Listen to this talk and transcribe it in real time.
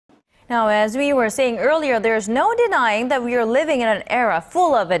Now, as we were saying earlier, there's no denying that we are living in an era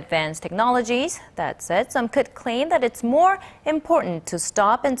full of advanced technologies. That said, some could claim that it's more important to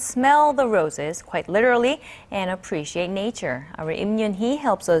stop and smell the roses, quite literally, and appreciate nature. Our Yim Yoonhee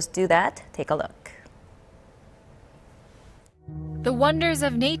helps us do that. Take a look. The wonders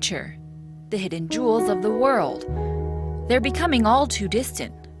of nature, the hidden jewels of the world. They're becoming all too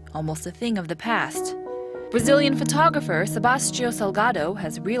distant, almost a thing of the past. Brazilian photographer Sebastiao Salgado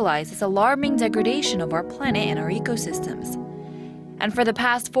has realized this alarming degradation of our planet and our ecosystems. And for the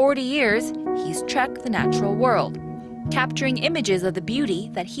past 40 years, he's trekked the natural world, capturing images of the beauty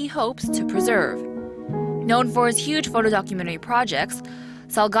that he hopes to preserve. Known for his huge photodocumentary projects,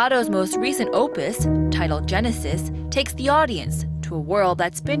 Salgado's most recent opus, titled Genesis, takes the audience to a world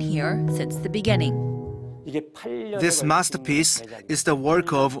that's been here since the beginning. This masterpiece is the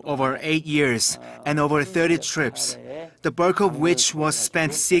work of over 8 years and over 30 trips, the bulk of which was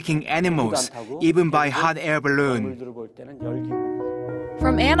spent seeking animals, even by hot air balloon.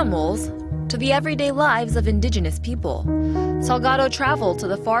 From animals to the everyday lives of indigenous people, Salgado traveled to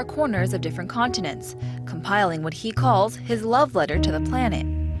the far corners of different continents, compiling what he calls his love letter to the planet.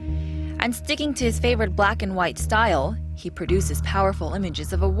 And sticking to his favorite black and white style, he produces powerful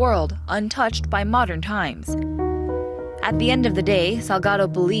images of a world untouched by modern times. At the end of the day,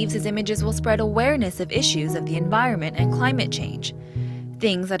 Salgado believes his images will spread awareness of issues of the environment and climate change,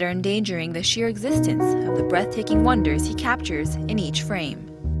 things that are endangering the sheer existence of the breathtaking wonders he captures in each frame.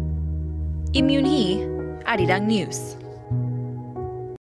 Yim Yoonhee, Arirang News.